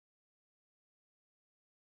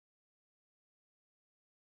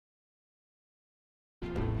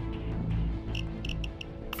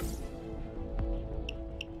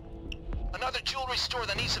another jewelry store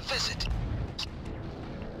that needs a visit.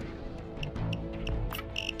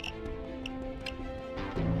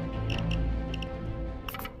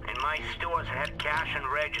 In my stores, I have cash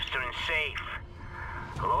and register and safe.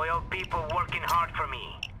 Loyal people working hard for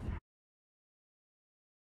me.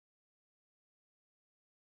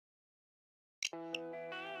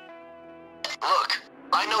 Look,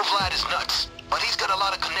 I know Vlad is nuts, but he's got a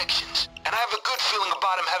lot of connections, and I have a good feeling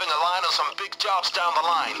about him having a line on some big jobs down the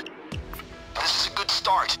line. This is a good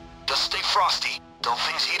start. Just stay frosty till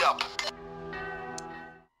things heat up.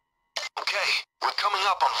 Okay, we're coming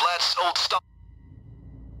up on Vlad's old stop.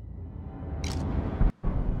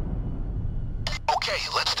 Okay,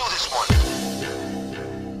 let's do this one.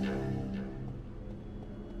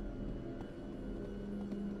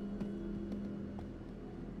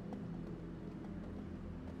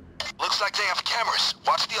 Looks like they have cameras.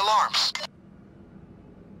 Watch the alarms.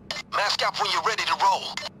 Mask up when you're ready to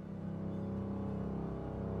roll.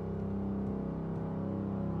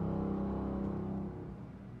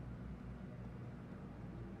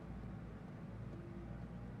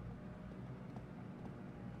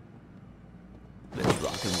 Let's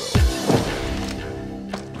rock and roll.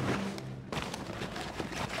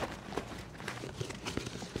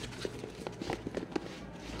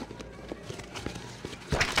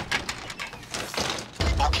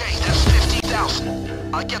 Okay, that's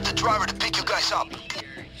 15,000. I'll get the driver to pick you guys up.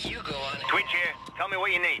 You go on. Twitch here. Tell me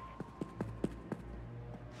what you need.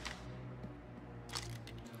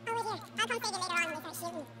 Over here. I'll come save you later on when we start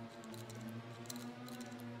shooting.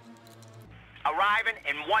 Arriving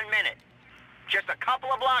in 1 minute. Just a couple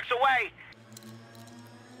of blocks away.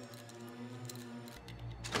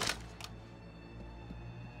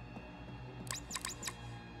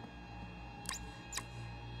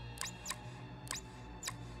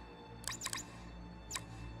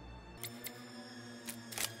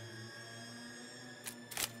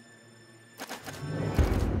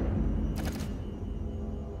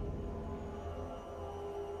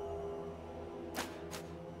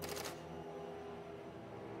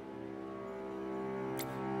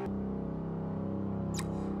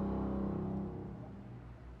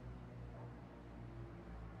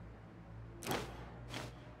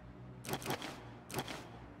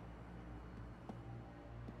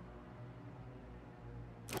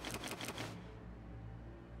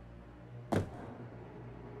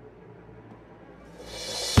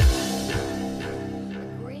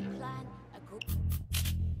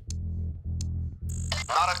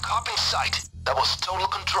 Not a cop in sight. That was total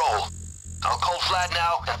control. I'll call Vlad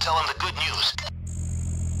now and tell him the good news.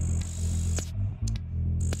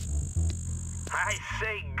 I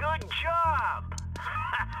say good job!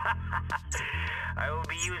 I will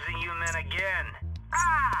be using you men again.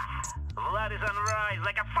 Ah! Vlad is on rise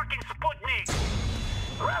like a fucking Sputnik!